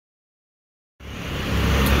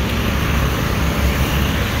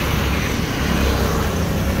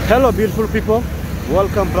Hello beautiful people,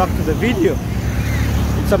 welcome back to the video.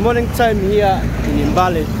 It's a morning time here in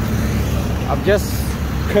Mbale. I've just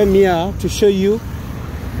come here to show you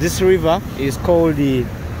this river is called the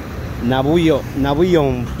Nabuyonza.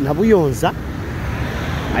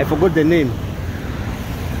 I forgot the name.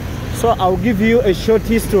 So I'll give you a short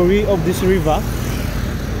history of this river.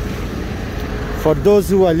 For those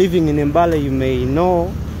who are living in Mbale, you may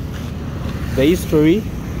know the history.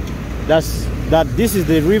 That this is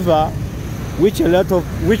the river which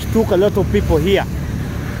took a lot of people here.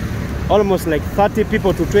 Almost like 30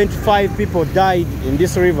 people to 25 people died in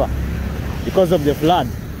this river because of the flood.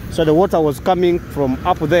 So the water was coming from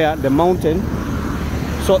up there, the mountain.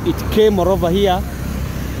 So it came over here,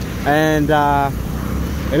 and a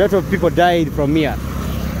lot of people died from here.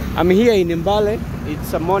 I'm here in Mbale.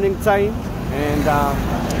 It's a morning time,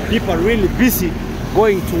 and people are really busy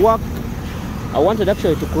going to work. I wanted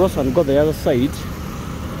actually to cross and go the other side,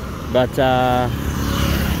 but I'm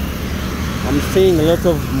seeing a lot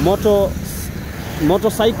of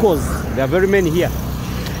motorcycles. There are very many here.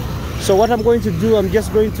 So what I'm going to do, I'm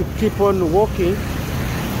just going to keep on walking,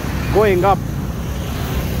 going up.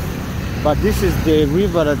 But this is the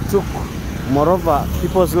river that took moreover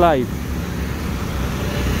people's life.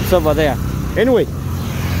 It's over there. Anyway,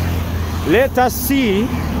 let us see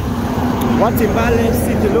what Mbale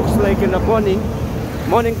city looks like in the morning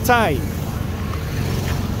time.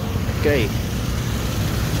 Okay.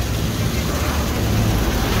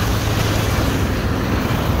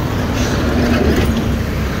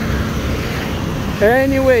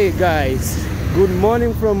 Anyway, guys, good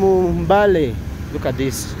morning from Mbale. Look at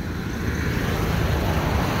this.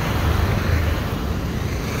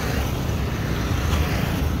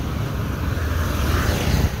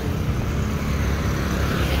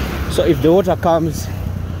 So if the water comes,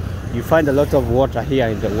 you find a lot of water here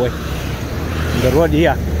in the way, in the road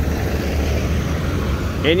here.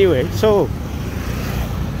 Anyway, so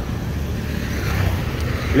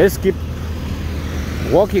let's keep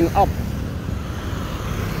walking up.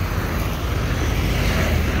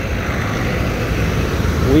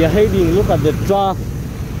 We are heading, look at the truck.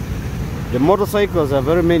 The motorcycles are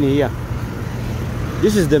very many here.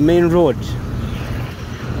 This is the main road,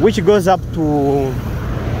 which goes up to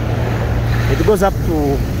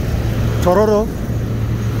Tororo,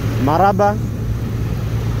 Maraba,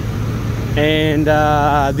 and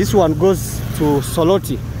this one goes to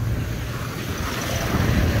Soloti.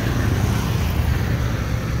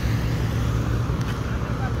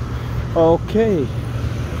 Okay,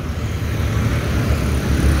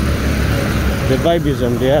 the vibe is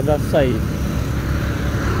on the other side.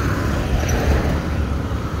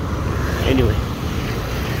 Anyway,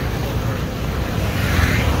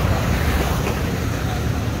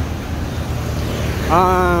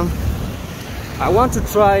 I want to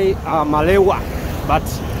try malewa, but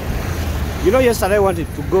you know, yesterday I wanted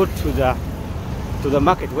to go to the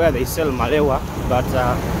market where they sell malewa, but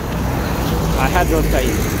I had no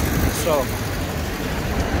time. So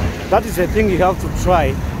that is the thing you have to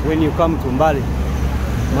try when you come to Mbale.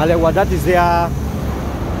 Malewa, that is their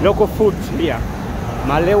local food here.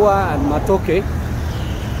 Malewa and matoke.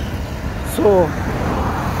 So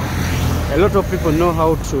a lot of people know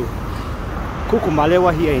how to cook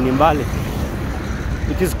malewa here in Mbale.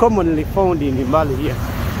 It is commonly found in Mbale here.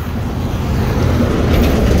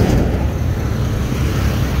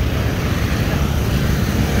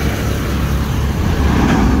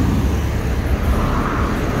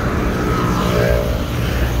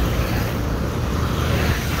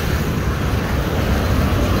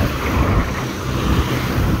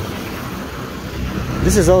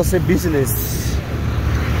 This is also business.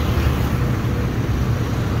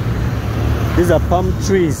 These are palm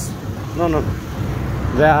trees. No.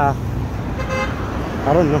 They are,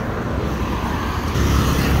 I don't know.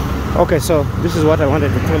 Okay, so this is what I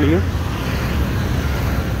wanted to tell you.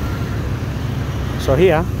 So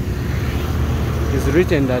here is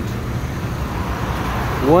written that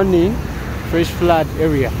warning, fresh flood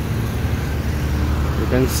area. You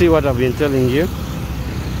can see what I've been telling you.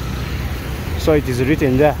 So it is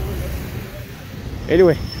written there.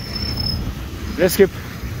 Anyway, let's keep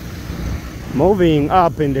moving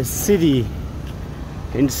up in the city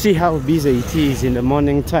and see how busy it is in the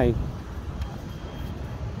morning time.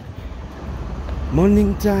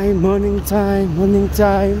 Morning time.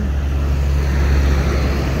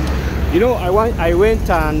 You know, I went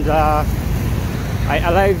and I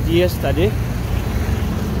arrived yesterday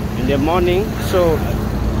in the morning, so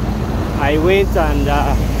I went and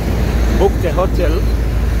booked a hotel,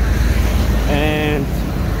 and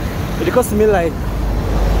it cost me like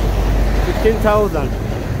 15,000.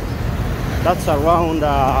 That's around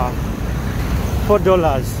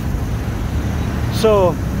 $4.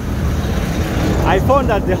 So I found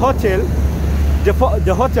that the hotel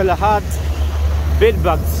had bed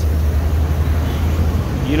bugs,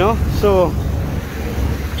 you know, so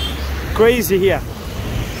crazy here.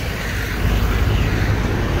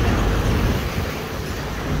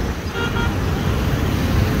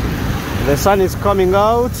 The sun is coming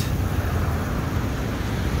out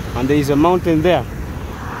and there is a mountain there.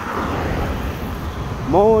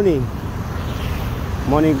 Morning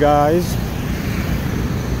guys,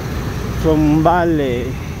 from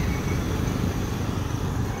mbale.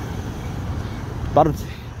 But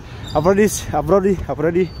I've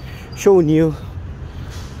already shown you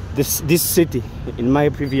this city in my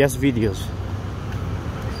previous videos,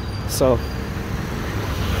 so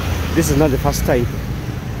this is not the first time,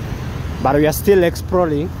 but we are still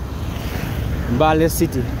exploring Mbale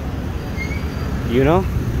city, you know.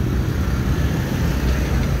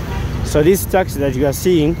 So these taxis that you are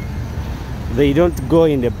seeing, they don't go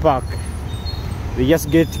in the park, they just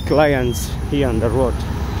get clients here on the road,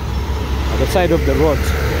 at the side of the road.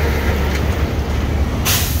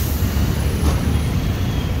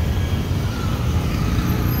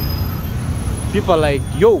 People are like,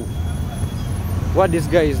 yo, what this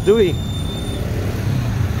guy is doing?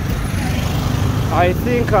 I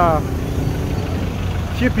think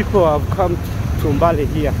few people have come to Mbale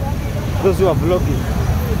here, those who are vlogging.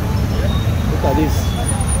 Look at this,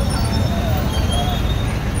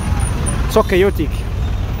 so chaotic.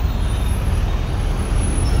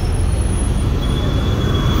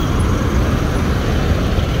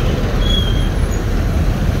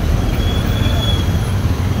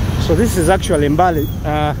 So this is actually Mbale.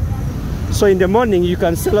 So in the morning you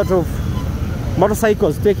can see a lot of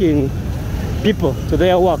motorcycles taking people to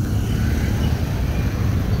their work.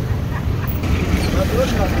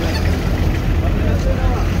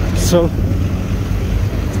 So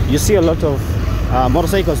you see a lot of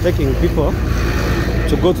motorcycles taking people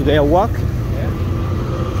to go to their work.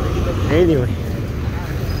 Anyway,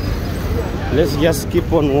 let's just keep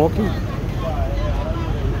on walking.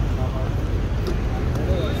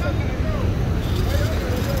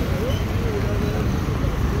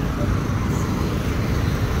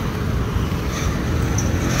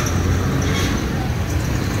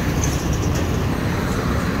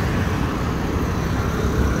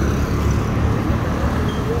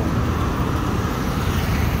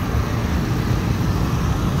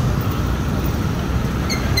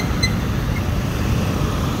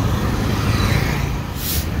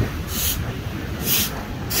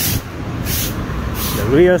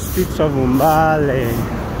 Real streets of Mbale.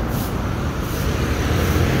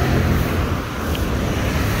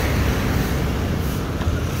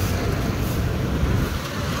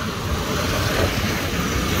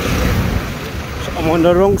 So I'm on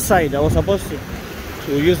the wrong side. I was supposed to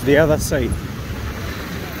use the other side.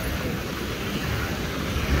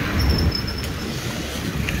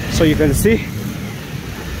 So you can see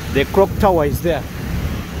the clock tower is there.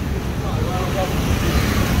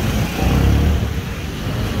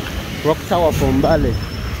 Rock Tower from Mbale.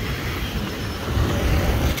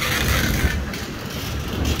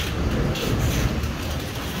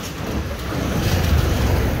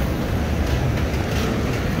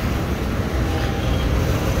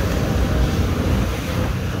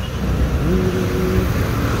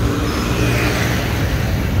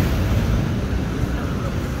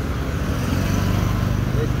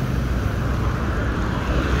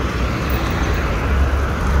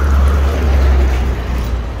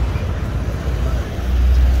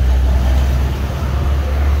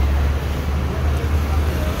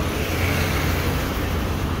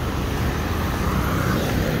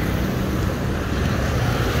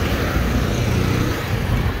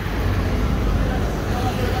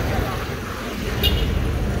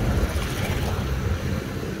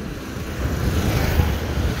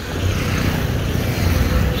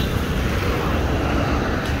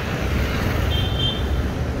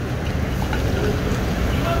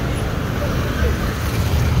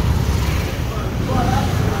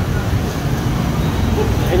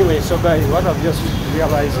 Anyway, so guys, what I've just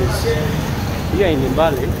realized is here in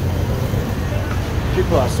Mbale,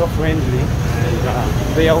 people are so friendly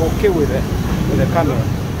and they are okay with the camera.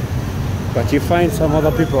 But you find some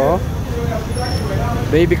other people,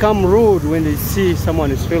 they become rude when they see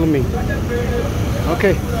someone is filming.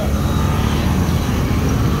 Okay.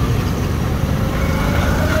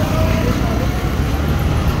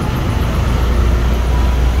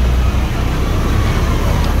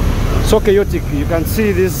 So chaotic. You can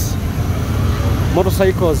see these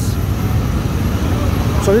motorcycles.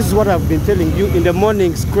 So this is what I've been telling you. In the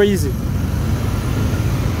morning it's crazy.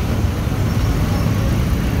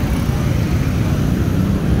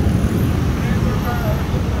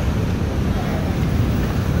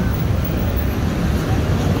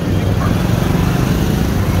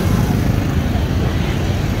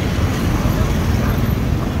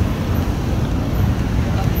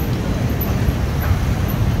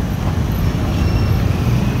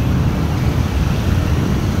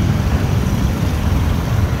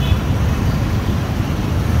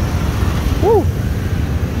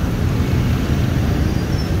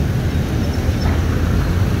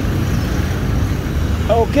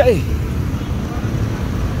 Okay.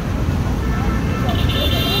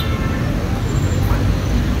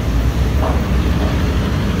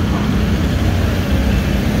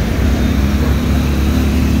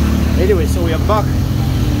 Anyway, so we are back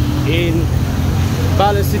in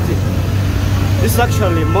Mbale City. This is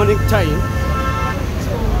actually morning time,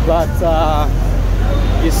 but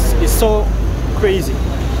it's so crazy,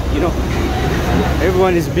 you know.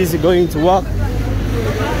 Everyone is busy going to work.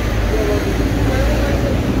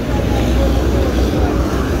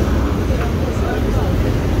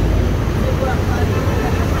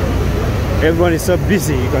 Everyone is so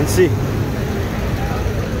busy, you can see.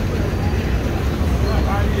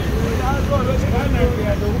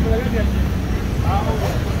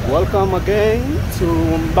 Welcome again to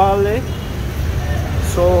Mbale.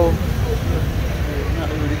 So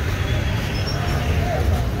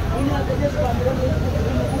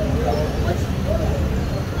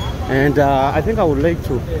and I think I would like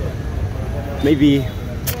to maybe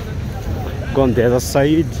go on the other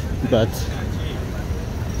side, but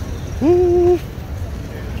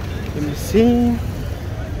let me see.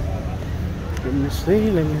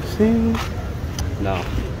 Now,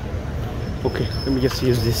 okay, let me just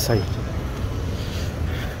use this side.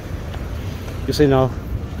 You see now,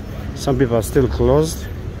 some people are still closed.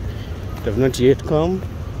 They have not yet come.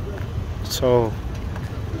 So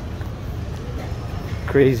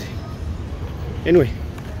crazy. Anyway,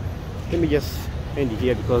 let me just end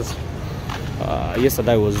here because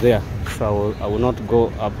yesterday I was there, so I will not go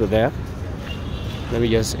up there. Let me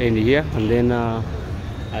just end here, and then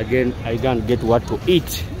again I can't get what to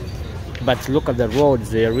eat. But look at the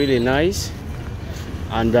roads, they are really nice,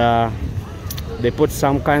 and they put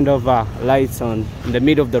some kind of lights on in the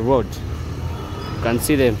middle of the road. You can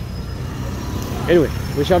see them. Anyway,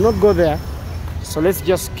 we shall not go there, so let's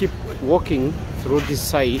just keep walking through this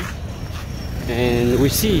side and we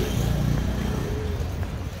see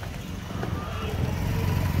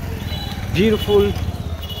beautiful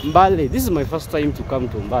Mbale. This is my first time to come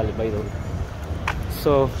to Mbale, by the way,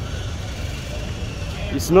 so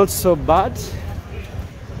it's not so bad.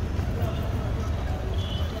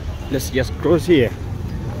 Let's just cross here.